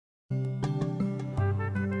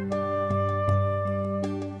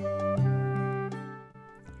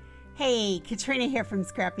Hey, Katrina here from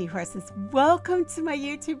Scrappy Horses. Welcome to my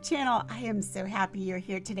YouTube channel. I am so happy you're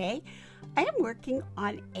here today. I am working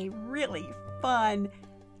on a really fun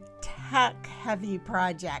tech-heavy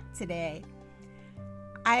project today.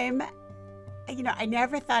 I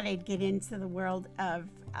never thought I'd get into the world of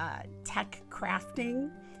tech crafting,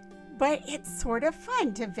 but it's sort of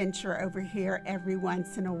fun to venture over here every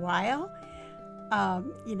once in a while.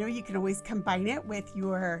 You can always combine it with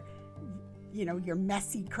your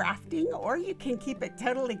messy crafting, or you can keep it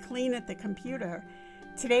totally clean at the computer.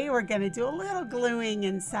 Today we're going to do a little gluing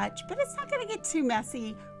and such, but it's not going to get too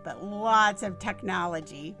messy, but lots of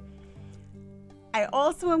technology. I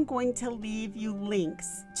also am going to leave you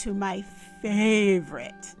links to my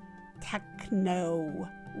favorite techno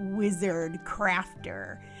wizard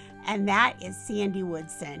crafter, and that is Sande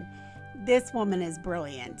Woodson. This woman is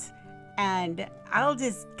brilliant. And I'll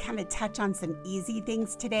just kind of touch on some easy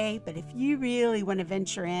things today, but if you really want to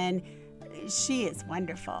venture in, she is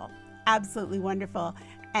wonderful, absolutely wonderful.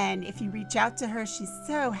 And if you reach out to her, she's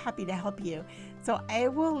so happy to help you. So I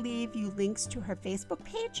will leave you links to her Facebook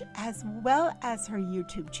page as well as her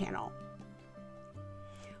YouTube channel.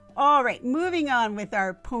 All right, moving on with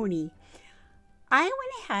our pony. I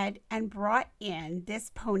went ahead and brought in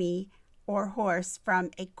this pony or horse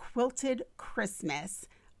from A Quilted Christmas.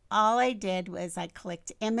 All I did was I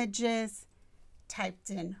clicked images, typed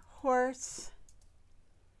in horse.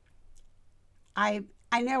 I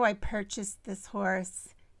know I purchased this horse,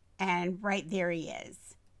 and right there he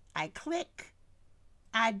is. I click,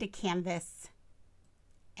 add to canvas,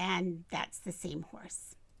 and that's the same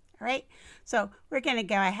horse. All right, so we're going to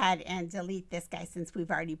go ahead and delete this guy since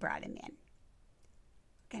we've already brought him in.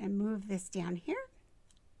 I'm going to move this down here.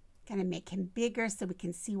 I'm going to make him bigger so we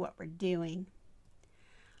can see what we're doing.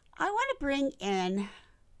 I want to bring in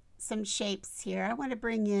some shapes here. I want to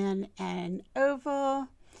bring in an oval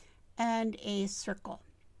and a circle.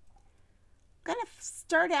 I'm going to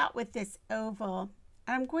start out with this oval,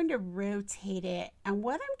 and I'm going to rotate it. And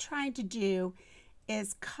what I'm trying to do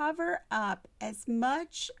is cover up as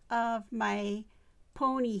much of my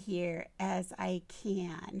pony here as I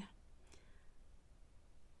can.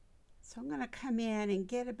 So I'm going to come in and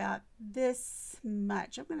get about this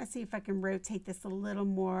much. I'm going to see if I can rotate this a little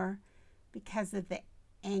more because of the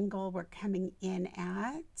angle we're coming in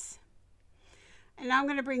at. And now I'm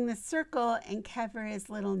going to bring the circle and cover his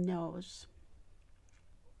little nose.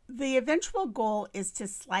 The eventual goal is to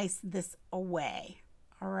slice this away.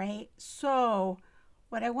 All right. So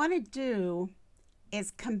what I want to do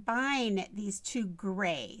is combine these two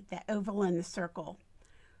gray, the oval and the circle.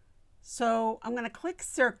 So I'm going to click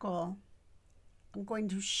circle. I'm going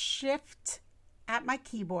to shift at my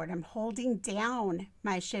keyboard. I'm holding down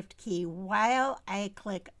my shift key while I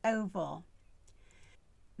click oval.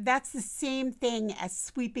 That's the same thing as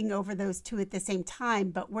sweeping over those two at the same time,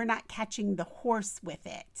 but we're not catching the horse with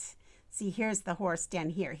it. See, here's the horse down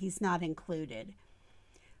here. He's not included.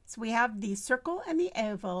 So we have the circle and the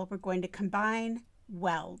oval. We're going to combine,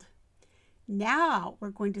 weld. Now we're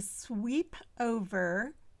going to sweep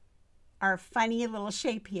over our funny little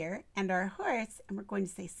shape here and our horse, and we're going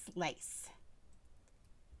to say slice.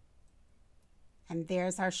 And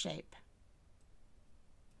there's our shape.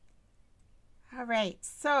 All right,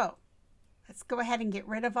 so let's go ahead and get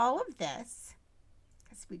rid of all of this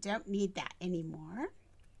because we don't need that anymore.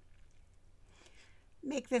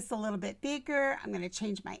 Make this a little bit bigger. I'm going to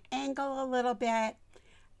change my angle a little bit,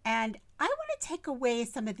 and I want to take away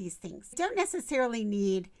some of these things. You don't necessarily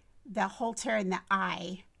need the halter and the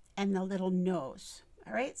eye and the little nose.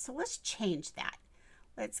 All right, so let's change that.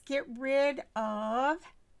 Let's get rid of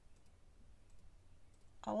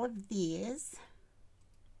all of these.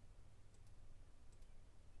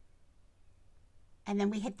 And then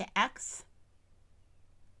we hit the X.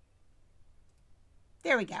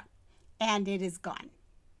 There we go. And it is gone.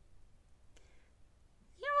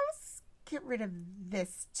 Let's get rid of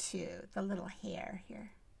this too, the little hair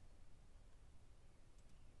here.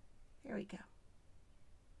 There we go.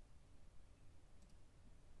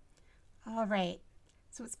 All right,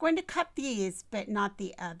 so it's going to cut these, but not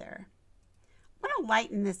the other. I'm going to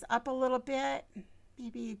lighten this up a little bit,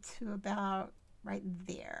 maybe to about right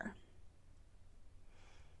there.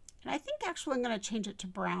 And I think actually I'm going to change it to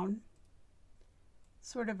brown,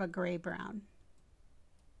 sort of a gray brown.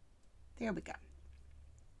 There we go.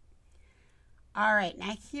 All right,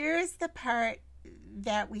 now here's the part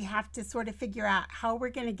that we have to sort of figure out how we're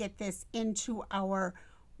going to get this into our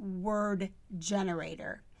word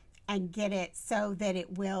generator and get it so that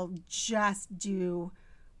it will just do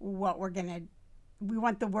what we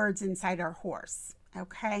want the words inside our horse.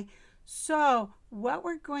 Okay, so what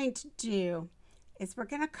we're going to do is we're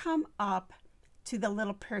going to come up to the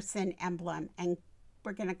little person emblem and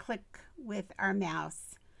we're going to click with our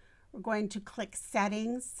mouse. We're going to click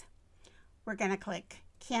Settings. We're going to click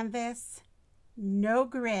Canvas, No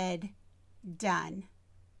Grid, Done.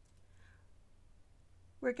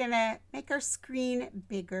 We're going to make our screen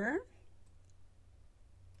bigger.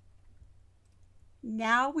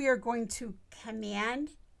 Now we are going to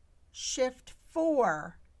Command Shift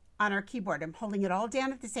 4 on our keyboard. I'm holding it all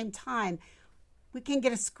down at the same time. We can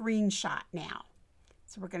get a screenshot now.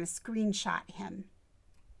 So we're going to screenshot him.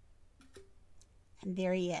 And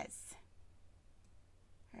there he is.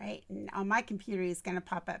 All right, and on my computer, he's going to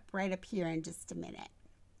pop up right up here in just a minute.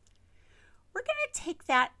 We're going to take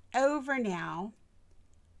that over now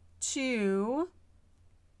to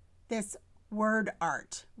this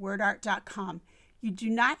wordart, wordart.com. You do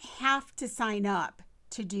not have to sign up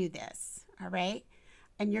to do this, all right?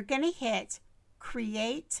 And you're going to hit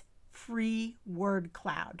Create Free Word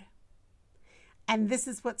Cloud. And this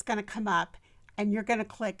is what's going to come up, and you're going to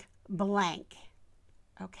click blank,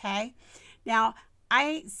 okay? Now,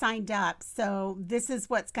 I signed up, so this is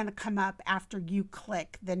what's going to come up after you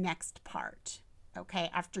click the next part, okay?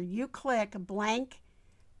 After you click blank,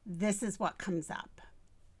 this is what comes up.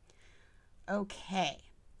 Okay.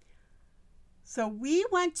 So we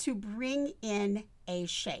want to bring in a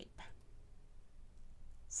shape.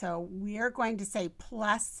 So we are going to say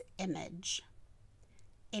plus image.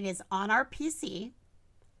 It is on our PC.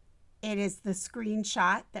 It is the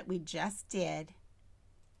screenshot that we just did.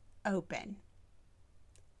 Open.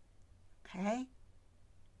 Okay,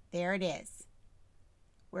 there it is.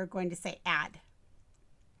 We're going to say add.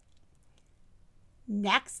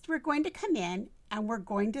 Next, we're going to come in and we're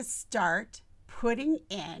going to start putting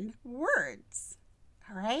in words.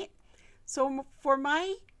 All right, so for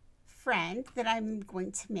my friend that I'm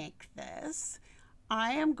going to make this,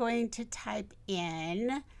 I am going to type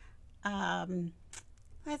in,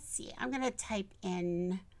 let's see, I'm going to type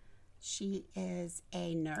in, she is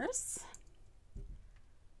a nurse.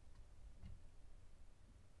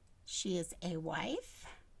 She is a wife.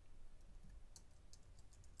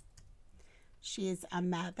 She is a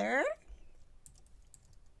mother.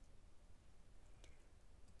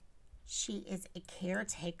 She is a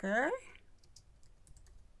caretaker.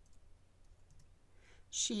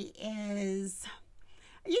 She is,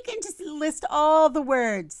 you can just list all the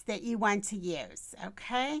words that you want to use,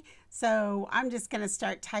 okay? So I'm just going to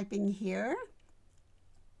start typing here.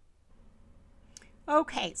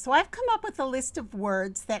 Okay, so I've come up with a list of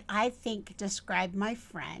words that I think describe my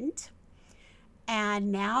friend.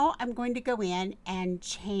 And now I'm going to go in and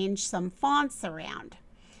change some fonts around.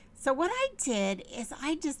 So what I did is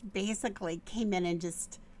I just basically came in and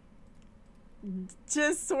just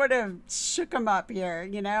sort of shook them up here.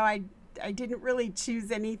 You know, I didn't really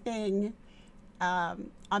choose anything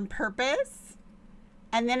on purpose.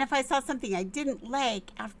 And then if I saw something I didn't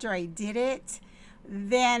like after I did it,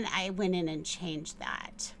 then I went in and changed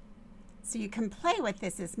that. So you can play with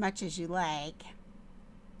this as much as you like.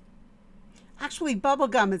 Actually,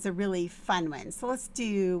 bubblegum is a really fun one. So let's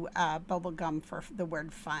do bubblegum for the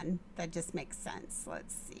word fun. That just makes sense.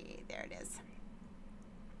 Let's see. There it is.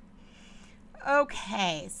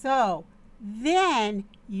 Okay, so then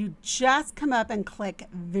you just come up and click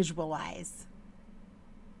visualize.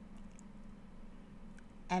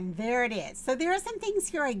 And there it is. So there are some things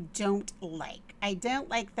here I don't like. I don't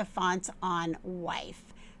like the font on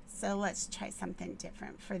wife. So let's try something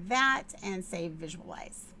different for that and say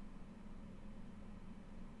visualize.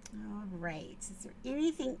 All right, is there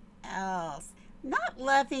anything else? Not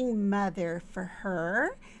loving mother for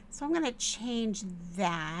her. So I'm going to change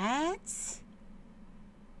that.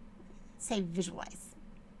 Say visualize.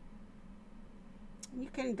 You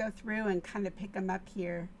can go through and kind of pick them up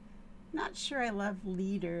here. Not sure I love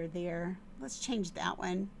leader there. Let's change that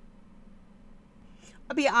one.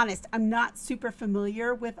 I'll be honest, I'm not super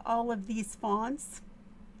familiar with all of these fonts.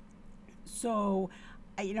 So,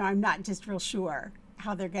 you know, I'm not just real sure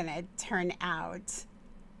how they're going to turn out.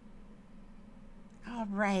 All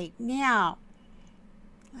right, now,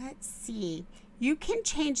 let's see. You can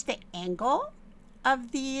change the angle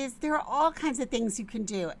of these. There are all kinds of things you can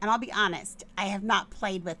do. And I'll be honest, I have not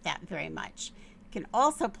played with that very much. You can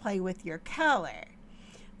also play with your color.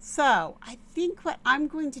 So I think what I'm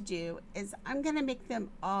going to do is I'm going to make them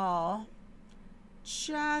all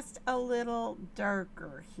just a little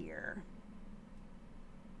darker here.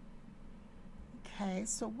 Okay,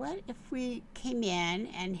 so what if we came in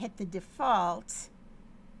and hit the default?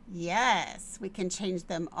 Yes, we can change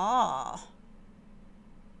them all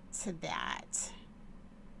to that.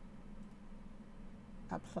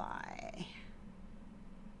 Apply.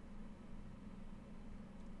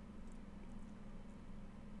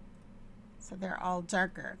 So they're all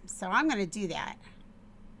darker. So I'm going to do that.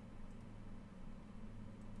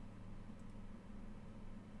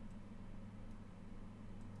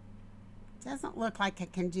 Doesn't look like I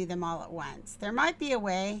can do them all at once. There might be a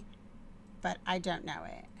way, but I don't know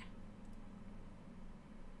it.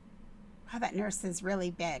 Wow, that nurse is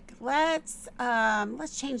really big. Let's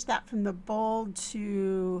change that from the bold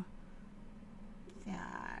to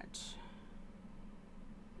that.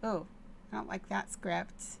 Oh, I don't like that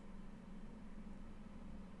script.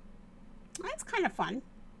 That's kind of fun.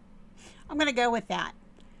 I'm going to go with that.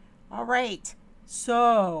 All right.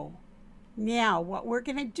 So now what we're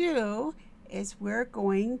going to do is we're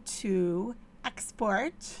going to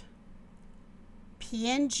export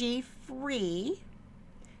PNG free.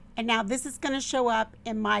 And now this is going to show up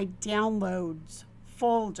in my downloads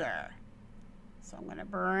folder. So I'm going to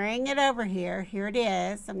bring it over here. Here it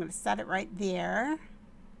is. I'm going to set it right there.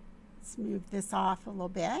 Let's move this off a little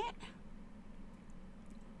bit.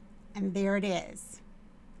 And there it is.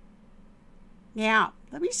 Now,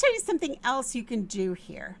 let me show you something else you can do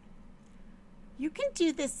here. You can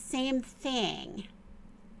do the same thing.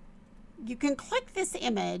 You can click this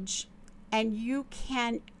image and you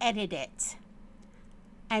can edit it.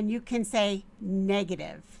 And you can say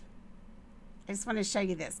negative. I just want to show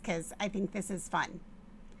you this because I think this is fun.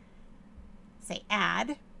 Say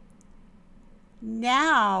add.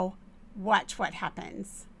 Now watch what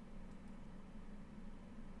happens.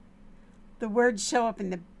 The words show up in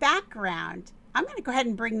the background. I'm going to go ahead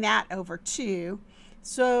and bring that over too.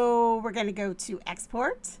 So we're going to go to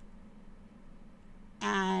export.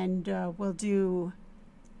 And we'll do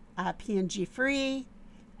PNG free.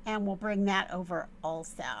 And we'll bring that over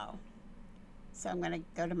also. So I'm going to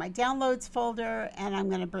go to my downloads folder and I'm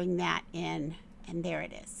going to bring that in, and there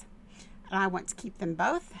it is. And I want to keep them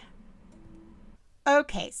both.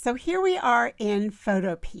 Okay, so here we are in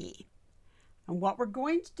Photopea. And what we're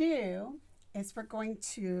going to do is we're going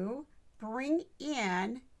to bring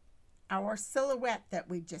in our silhouette that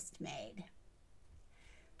we just made.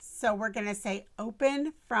 So we're going to say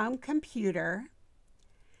open from computer,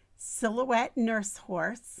 silhouette nurse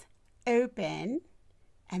horse, open,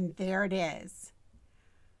 and there it is.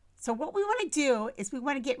 So what we want to do is we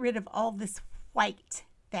want to get rid of all this white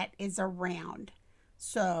that is around.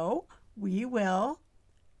 So we will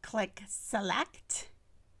click select,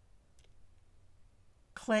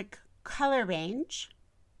 click color range,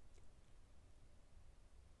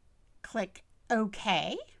 click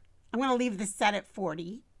OK. I'm going to leave this set at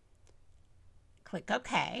 40. Click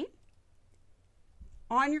OK.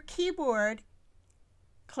 On your keyboard,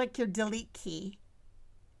 click your delete key.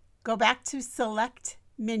 Go back to select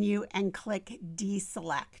menu and click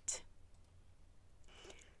deselect.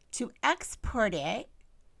 To export it,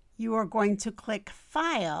 you are going to click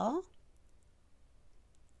File,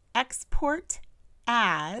 Export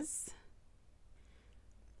As.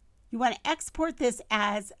 You want to export this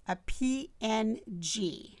as a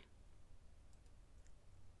PNG.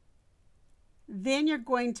 Then you're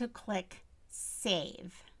going to click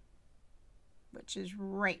Save, which is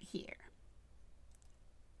right here.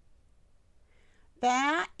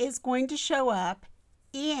 That is going to show up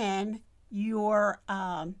in your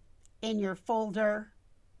folder,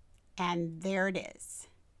 and there it is.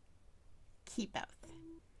 Keep both.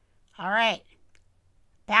 All right,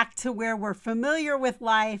 back to where we're familiar with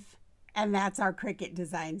life, and that's our Cricut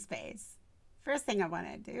design space. First thing I want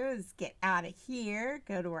to do is get out of here,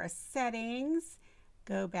 go to our settings,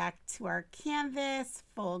 go back to our canvas,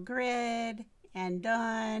 full grid, and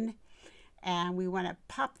done. And we want to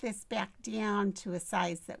pop this back down to a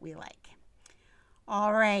size that we like.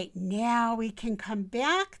 All right, now we can come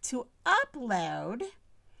back to upload.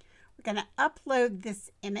 We're going to upload this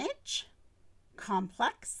image,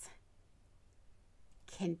 complex,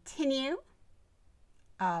 continue,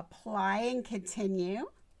 apply and continue.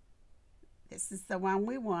 This is the one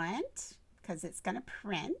we want because it's going to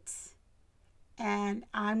print. And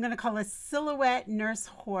I'm going to call this Silhouette Nurse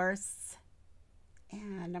Horse.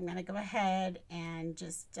 And I'm going to go ahead and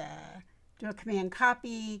just do a command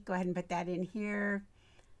copy. Go ahead and put that in here.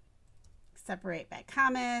 Separate by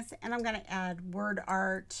commas. And I'm going to add word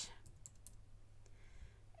art.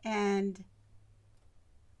 And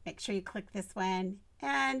make sure you click this one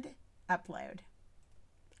and upload.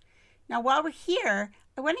 Now while we're here,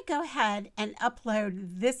 I want to go ahead and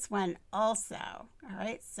upload this one also. All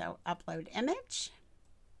right, so upload image.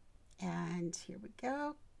 And here we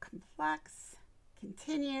go, complex.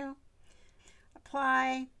 Continue,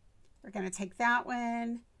 apply. We're going to take that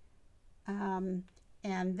one, and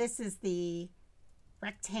this is the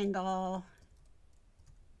rectangle.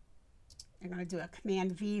 I'm going to do a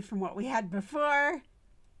command V from what we had before.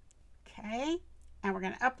 Okay, and we're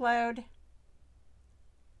going to upload.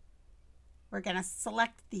 We're going to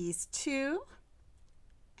select these two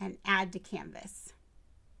and add to canvas.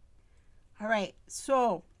 All right,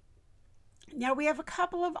 so now we have a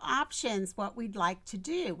couple of options what we'd like to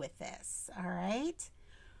do with this. All right,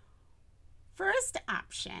 first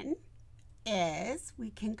option is we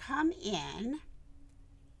can come in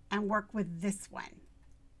and work with this one.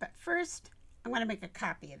 But first, I'm going to make a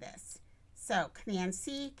copy of this. So Command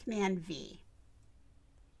C, Command V.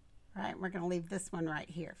 All right, we're going to leave this one right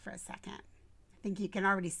here for a second. I think you can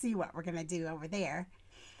already see what we're going to do over there.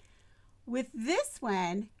 With this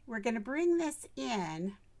one, we're going to bring this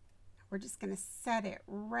in. We're just going to set it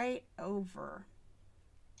right over.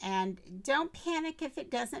 And don't panic if it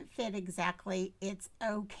doesn't fit exactly. It's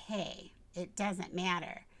okay. It doesn't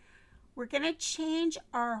matter. We're going to change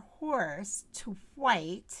our horse to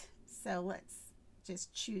white. So let's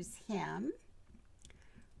just choose him.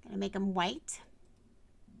 Going to make him white.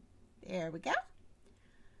 There we go.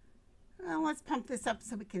 Well, let's pump this up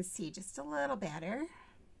so we can see just a little better.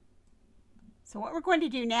 So what we're going to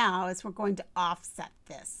do now is we're going to offset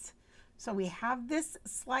this. So we have this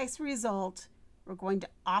slice result. We're going to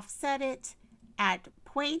offset it at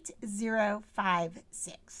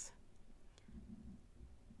 0.056.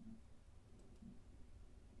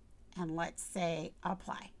 And let's say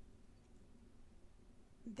apply.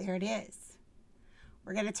 There it is.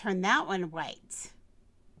 We're going to turn that one white.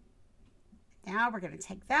 Now we're going to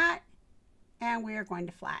take that and we are going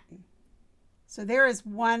to flatten. So there is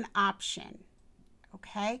one option.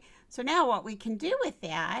 Okay, so now what we can do with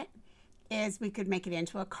that is we could make it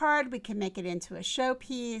into a card, we can make it into a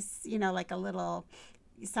showpiece, you know, like a little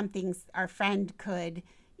something our friend could,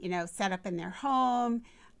 you know, set up in their home,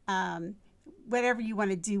 whatever you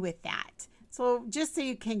want to do with that. So just so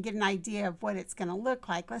you can get an idea of what it's going to look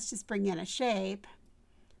like, let's just bring in a shape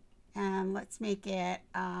and let's make it,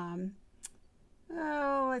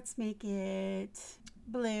 let's make it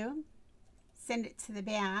blue, send it to the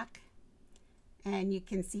back. And you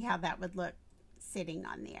can see how that would look sitting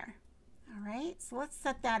on there. All right, so let's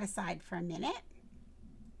set that aside for a minute.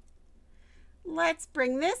 Let's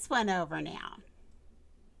bring this one over now.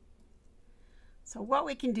 So what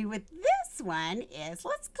we can do with this one is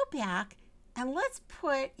let's go back and let's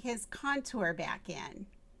put his contour back in.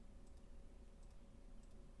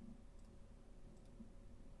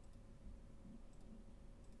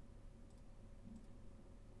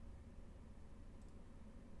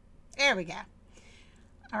 There we go.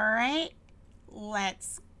 All right,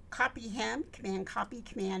 let's copy him, Command copy,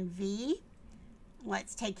 Command V.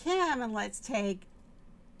 Let's take him and let's take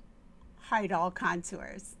hide all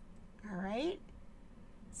contours. All right,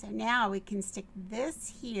 so now we can stick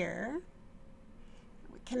this here.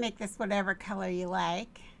 We can make this whatever color you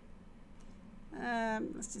like.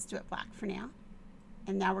 Let's just do it black for now.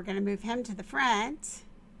 And now we're going to move him to the front.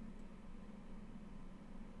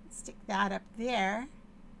 Stick that up there.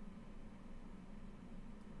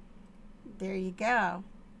 There you go.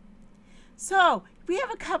 So we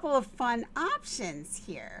have a couple of fun options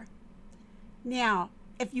here. Now,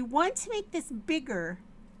 if you want to make this bigger,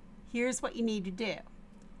 here's what you need to do.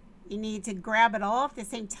 You need to grab it all at the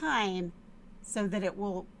same time so that it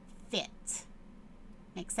will fit.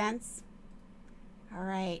 Make sense? All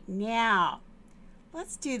right, now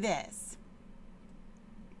let's do this.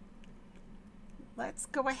 Let's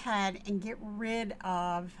go ahead and get rid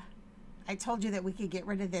of, I told you that we could get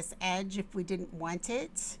rid of this edge if we didn't want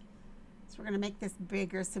it. So we're going to make this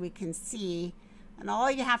bigger so we can see. And all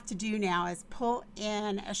you have to do now is pull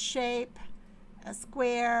in a shape, a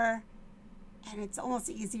square, and it's almost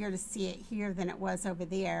easier to see it here than it was over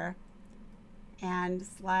there. And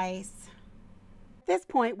slice. At this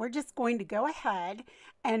point, we're just going to go ahead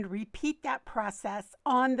and repeat that process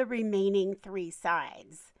on the remaining 3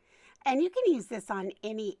 sides. And you can use this on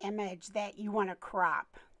any image that you want to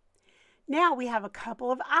crop. Now we have a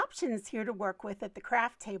couple of options here to work with at the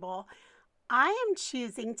craft table. I am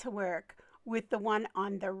choosing to work with the one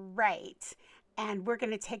on the right, and we're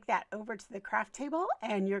going to take that over to the craft table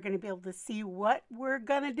and you're going to be able to see what we're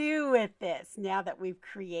going to do with this now that we've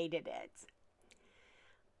created it.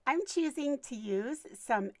 I'm choosing to use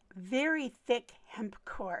some very thick hemp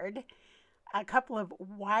cord, a couple of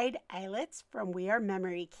wide eyelets from We Are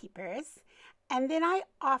Memory Keepers, and then I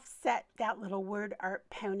offset that little word art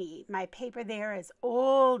pony. My paper there is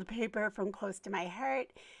old paper from Close to My Heart,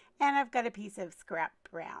 and I've got a piece of scrap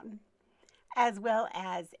brown, as well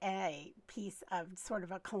as a piece of sort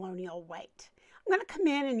of a colonial white. I'm going to come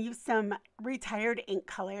in and use some retired ink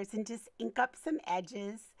colors and just ink up some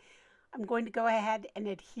edges. I'm going to go ahead and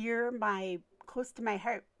adhere my Close to My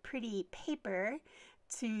Heart pretty paper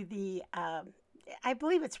to the, I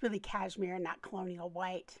believe it's really cashmere, not colonial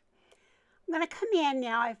white. I'm going to come in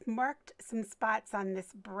now. I've marked some spots on this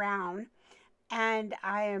brown, and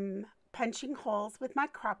I am punching holes with my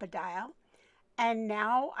Crocodile. And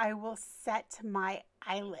now I will set my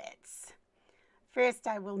eyelets. First,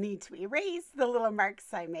 I will need to erase the little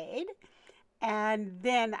marks I made, and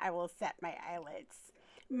then I will set my eyelets.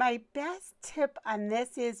 My best tip on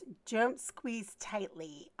this is don't squeeze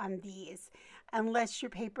tightly on these unless your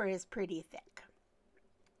paper is pretty thick.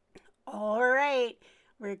 All right,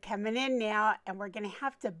 we're coming in now, and we're going to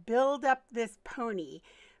have to build up this pony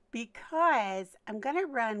because I'm going to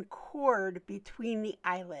run cord between the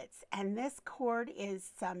eyelets, and this cord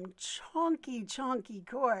is some chunky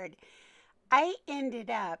cord. I ended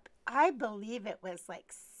up, I believe it was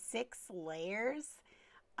like 6 layers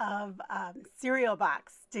of cereal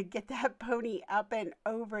box to get that pony up and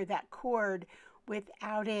over that cord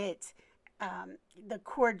without it, the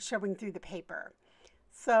cord showing through the paper.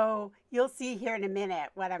 So you'll see here in a minute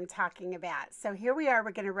what I'm talking about. So here we are,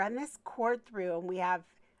 we're going to run this cord through, and we have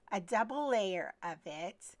a double layer of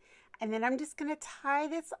it. And then I'm just going to tie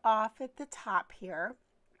this off at the top here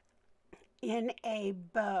in a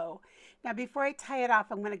bow. Now before I tie it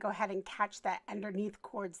off, I'm going to go ahead and catch that underneath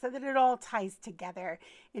cord so that it all ties together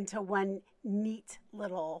into one neat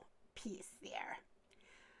little piece there.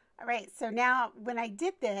 All right, so now when I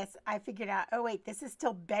did this, I figured out, oh wait, this is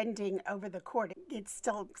still bending over the cord. It's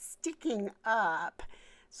still sticking up.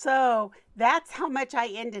 So that's how much I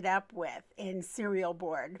ended up with in cereal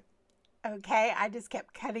board. Okay, I just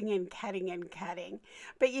kept cutting and cutting and cutting.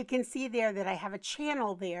 But you can see there that I have a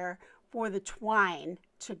channel there for the twine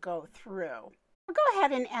to go through. I'll go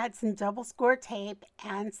ahead and add some double score tape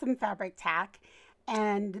and some Fabri-Tac,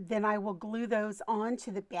 and then I will glue those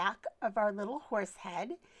onto the back of our little horse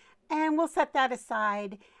head, and we'll set that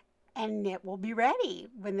aside, and it will be ready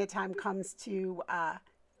when the time comes to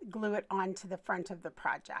glue it onto the front of the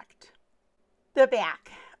project. The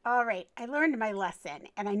back. All right, I learned my lesson,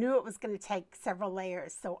 and I knew it was going to take several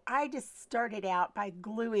layers, so I just started out by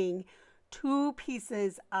gluing 2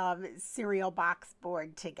 pieces of cereal box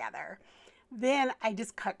board together. Then I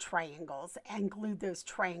just cut triangles and glued those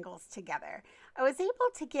triangles together. I was able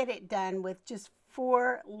to get it done with just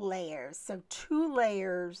 4 layers, so 2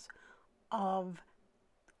 layers of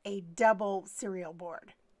a double cereal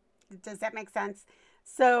board. Does that make sense?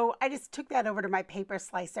 So I just took that over to my paper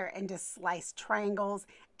slicer and just sliced triangles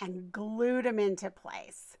and glued them into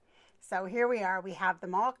place. So here we are, we have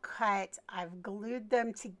them all cut. I've glued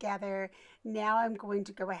them together. Now I'm going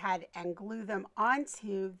to go ahead and glue them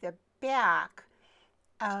onto the back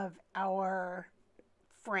of our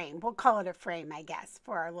frame. We'll call it a frame, I guess,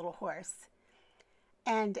 for our little horse.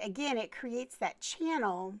 And again, it creates that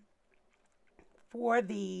channel for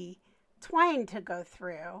the twine to go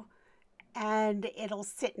through, and it'll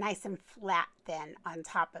sit nice and flat then on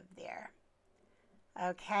top of there.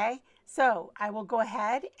 Okay, so I will go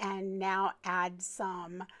ahead and now add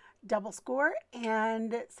some double score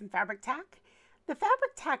and some Fabri-Tac. The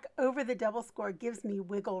Fabri-Tac over the double score gives me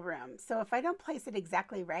wiggle room. So if I don't place it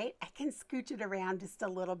exactly right, I can scooch it around just a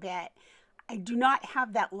little bit. I do not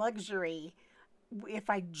have that luxury if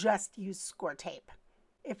I just use score tape.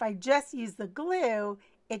 If I just use the glue,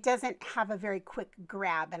 it doesn't have a very quick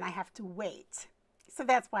grab and I have to wait. So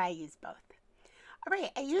that's why I use both. All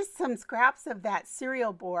right, I used some scraps of that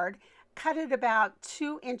cereal board, cut it about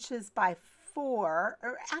 2 inches by 4,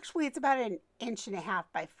 or actually it's about 1.5 inches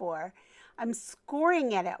by 4. I'm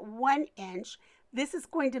scoring it at 1 inch. This is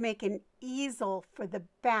going to make an easel for the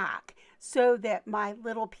back so that my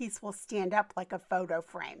little piece will stand up like a photo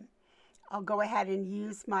frame. I'll go ahead and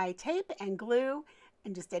use my tape and glue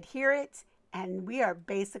and just adhere it, and we are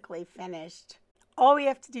basically finished. All we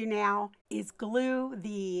have to do now is glue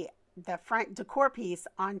the front decor piece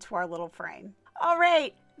onto our little frame. All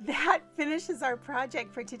right, that finishes our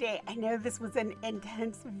project for today. I know this was an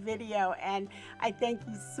intense video, and I thank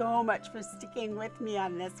you so much for sticking with me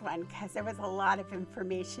on this one because there was a lot of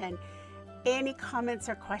information. Any comments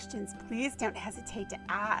or questions, please don't hesitate to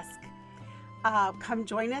ask. Come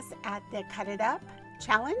join us at the Cut It Up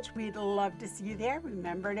Challenge. We'd love to see you there.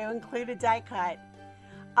 Remember to include a die cut.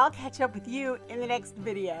 I'll catch up with you in the next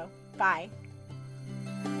video. Bye.